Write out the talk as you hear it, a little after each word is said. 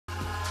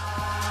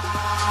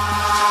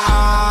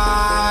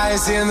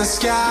eyes in the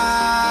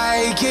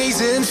sky,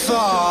 gazing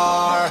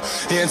far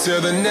into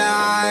the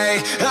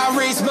night. I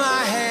raise my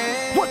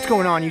hand. What's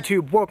going on,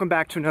 YouTube? Welcome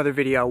back to another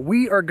video.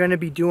 We are going to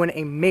be doing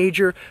a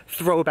major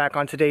throwback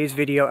on today's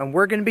video, and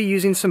we're going to be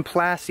using some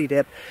Plasti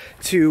dip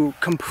to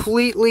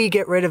completely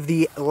get rid of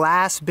the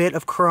last bit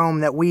of chrome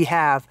that we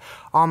have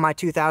on my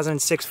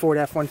 2006 Ford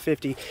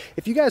F-150.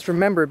 If you guys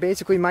remember,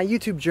 basically my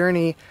YouTube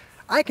journey,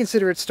 I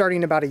consider it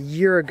starting about a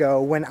year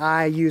ago when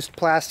I used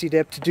Plasti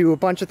dip to do a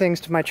bunch of things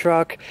to my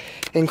truck,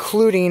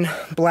 including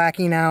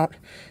blacking out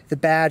the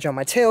badge on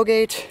my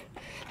tailgate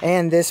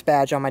and this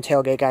badge on my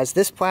tailgate, guys.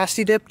 This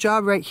Plasti dip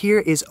job right here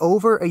is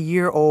over a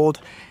year old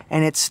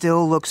and it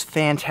still looks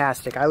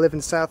fantastic. I live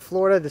in South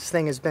Florida. This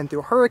thing has been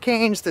through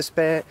hurricanes. This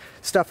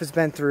stuff has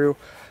been through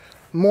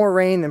more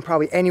rain than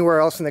probably anywhere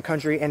else in the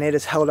country, and it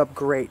has held up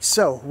great.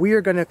 So we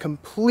are gonna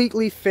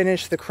completely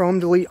finish the chrome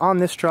delete on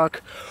this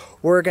truck.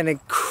 We're gonna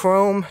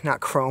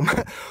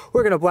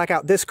we're gonna black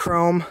out this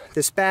chrome,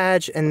 this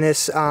badge, and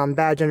this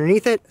badge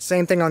underneath it.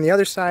 Same thing on the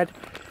other side.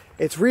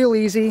 It's real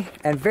easy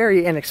and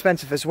very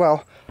inexpensive as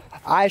well.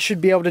 I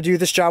should be able to do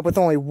this job with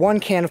only one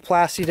can of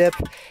Plasti dip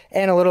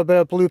and a little bit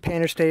of blue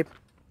painter's tape.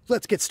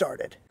 Let's get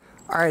started.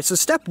 Alright, so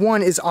step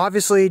one is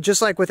obviously,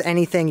 just like with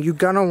anything, you're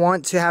gonna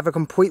want to have a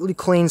completely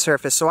clean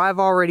surface. So I've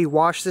already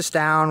washed this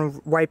down,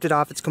 wiped it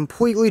off, it's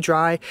completely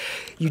dry.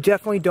 You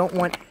definitely don't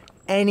want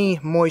any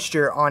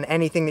moisture on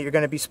anything that you're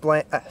going to be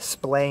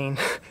spraying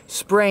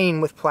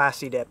with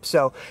Plasti dip.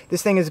 So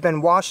this thing has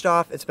been washed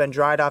off, it's been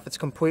dried off, it's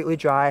completely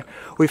dry.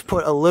 We've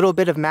put a little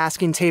bit of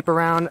masking tape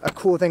around. A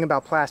cool thing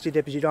about Plasti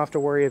dip is you don't have to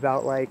worry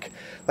about like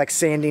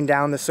sanding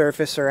down the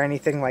surface or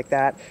anything like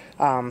that.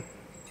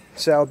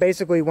 So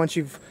basically, once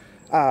you've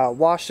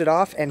washed it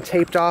off and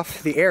taped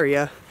off the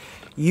area,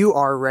 you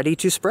are ready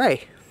to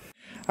spray.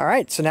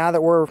 Alright, so now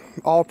that we're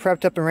all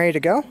prepped up and ready to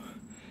go,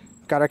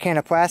 got our can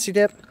of Plasti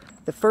dip.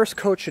 The first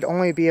coat should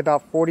only be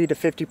about 40 to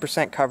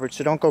 50% coverage,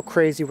 so don't go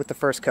crazy with the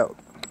first coat.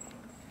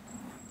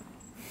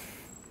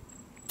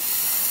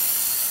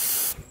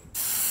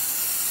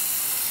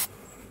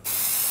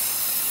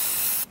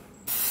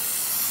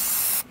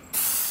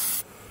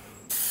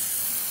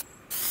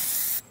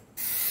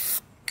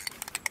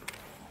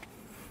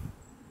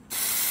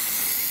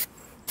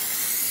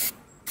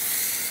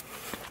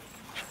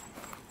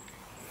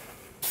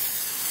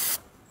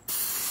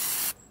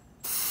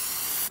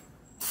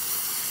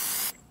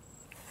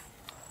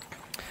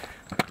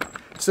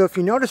 So if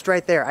you noticed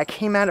right there, I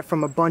came at it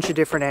from a bunch of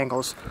different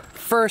angles.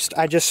 First,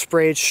 I just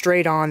sprayed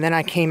straight on, then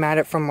I came at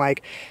it from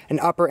like an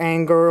upper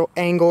angle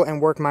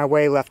and worked my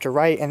way left to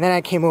right, and then I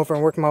came over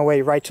and worked my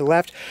way right to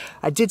left.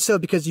 I did so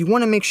because you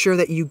want to make sure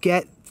that you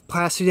get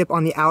Plasti dip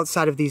on the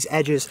outside of these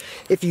edges.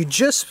 If you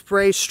just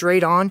spray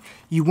straight on,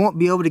 you won't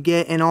be able to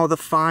get in all the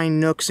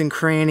fine nooks and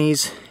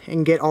crannies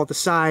and get all the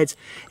sides,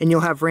 and you'll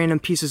have random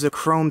pieces of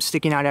chrome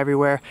sticking out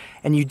everywhere,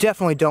 and you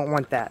definitely don't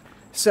want that.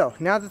 So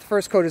now that the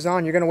first coat is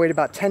on, you're going to wait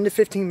about 10 to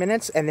 15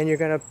 minutes, and then you're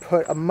going to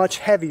put a much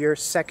heavier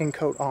second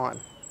coat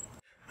on.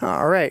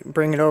 Alright,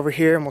 bring it over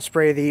here and we'll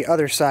spray the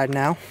other side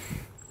now.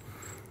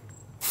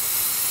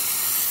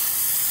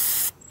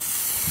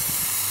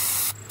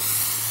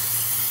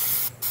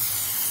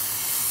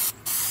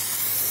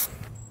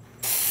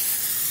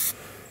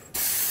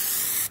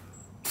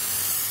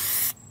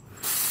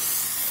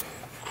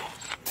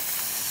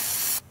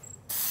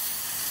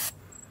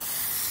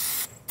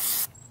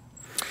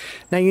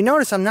 Now you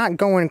notice I'm not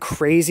going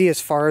crazy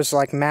as far as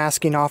like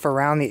masking off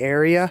around the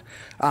area.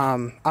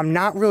 I'm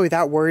not really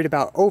that worried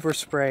about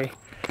overspray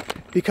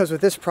because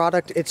with this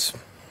product it's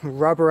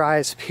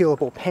rubberized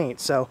peelable paint.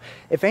 So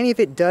if any of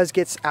it does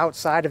get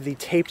outside of the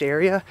taped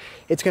area,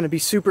 it's going to be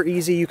super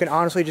easy. You can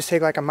honestly just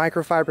take like a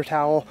microfiber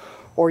towel,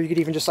 or you could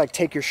even just like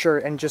take your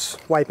shirt and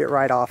just wipe it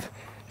right off.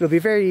 It'll be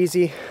very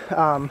easy.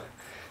 Oh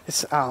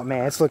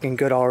man, it's looking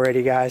good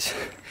already, guys.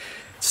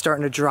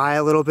 Starting to dry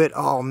a little bit.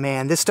 Oh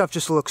man, this stuff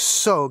just looks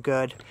so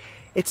good.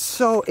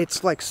 It's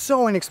like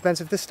so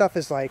inexpensive. This stuff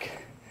is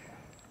like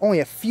only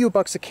a few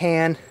bucks a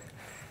can.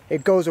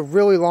 It goes a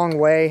really long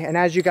way, and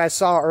as you guys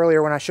saw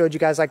earlier when I showed you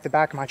guys like the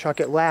back of my truck,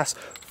 it lasts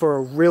for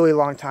a really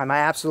long time. I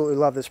absolutely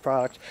love this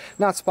product.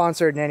 Not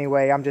sponsored in any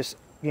way, I'm just,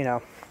 you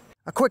know.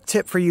 A quick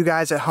tip for you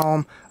guys at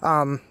home.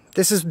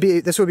 This would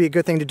be a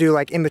good thing to do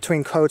like in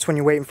between coats when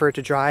you're waiting for it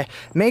to dry.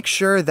 Make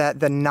sure that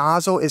the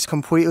nozzle is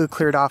completely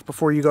cleared off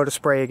before you go to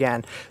spray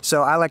again.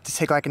 So I like to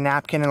take like a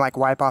napkin and like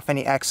wipe off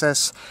any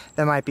excess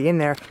that might be in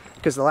there,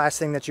 because the last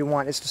thing that you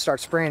want is to start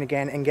spraying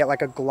again and get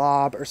like a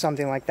glob or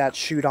something like that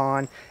shoot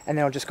on, and then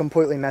it'll just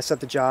completely mess up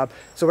the job.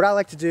 So what I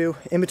like to do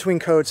in between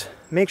coats,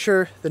 make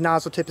sure the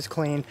nozzle tip is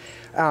clean,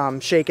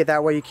 shake it,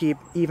 that way you keep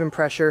even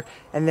pressure,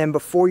 and then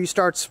before you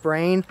start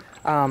spraying,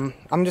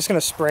 I'm just gonna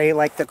spray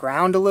like the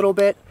ground a little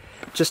bit,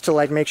 just to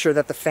like make sure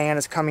that the fan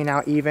is coming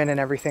out even and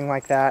everything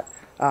like that,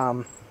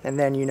 and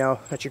then you know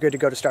that you're good to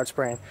go to start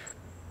spraying.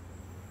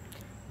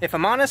 If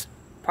I'm honest,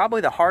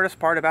 probably the hardest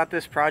part about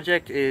this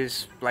project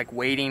is like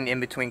waiting in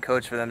between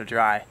coats for them to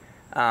dry.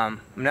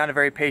 I'm not a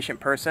very patient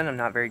person. I'm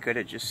not very good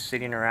at just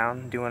sitting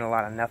around doing a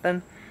lot of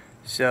nothing,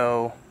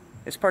 so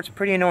this part's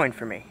pretty annoying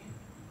for me.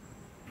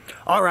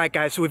 Alright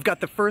guys, so we've got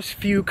the first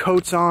few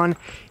coats on.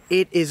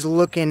 It is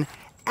looking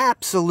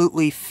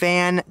absolutely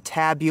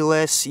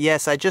fantabulous.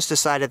 Yes, I just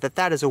decided that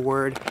that is a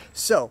word.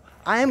 So,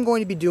 I am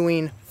going to be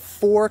doing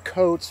 4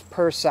 coats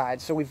per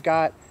side. So we've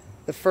got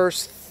the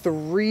first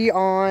 3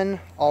 on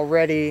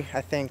already,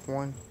 I think.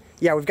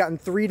 Yeah, we've gotten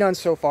 3 done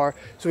so far.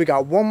 So we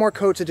got 1 more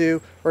coat to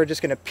do. We're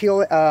just gonna peel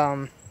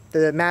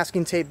the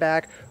masking tape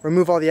back,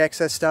 remove all the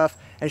excess stuff,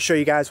 and show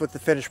you guys what the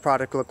finished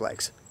product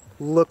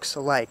looks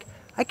like.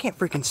 I can't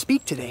freaking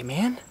speak today,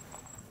 man.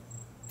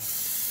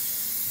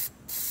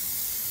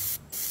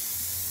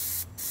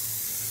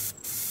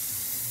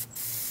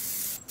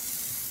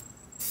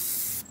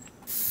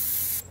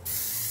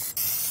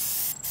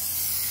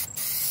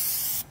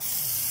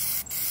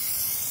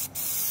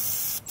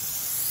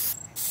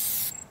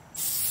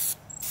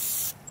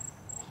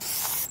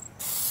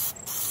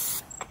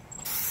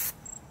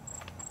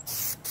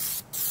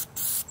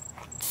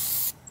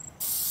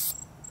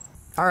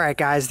 Alright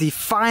guys, the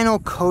final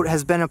coat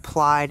has been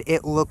applied.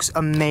 It looks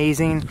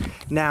amazing.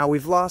 Now,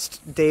 we've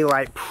lost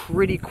daylight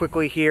pretty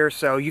quickly here,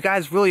 so you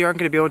guys really aren't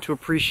going to be able to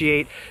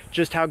appreciate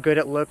just how good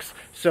it looks.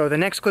 So the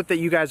next clip that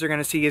you guys are going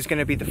to see is going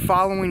to be the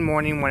following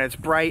morning when it's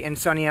bright and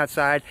sunny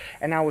outside,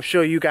 and I will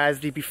show you guys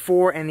the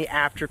before and the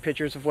after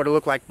pictures of what it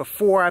looked like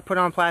before I put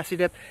on Plasti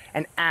Dip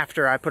and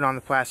after I put on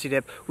the Plasti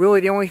Dip.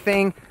 Really, the only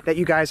thing that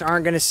you guys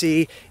aren't going to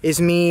see is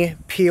me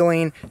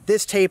peeling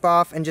this tape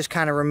off and just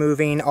kind of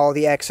removing all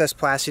the excess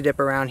Plasti Dip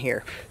around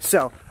here.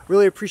 So,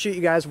 really appreciate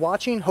you guys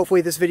watching.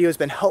 Hopefully this video has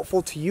been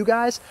helpful to you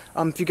guys.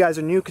 If you guys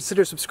are new,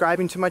 consider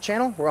subscribing to my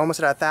channel. We're almost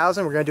at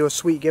 1,000. We're going to do a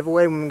sweet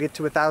giveaway when we get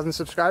to 1,000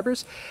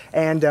 subscribers.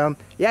 And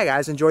yeah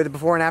guys, enjoy the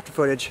before and after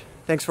footage.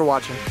 Thanks for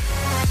watching.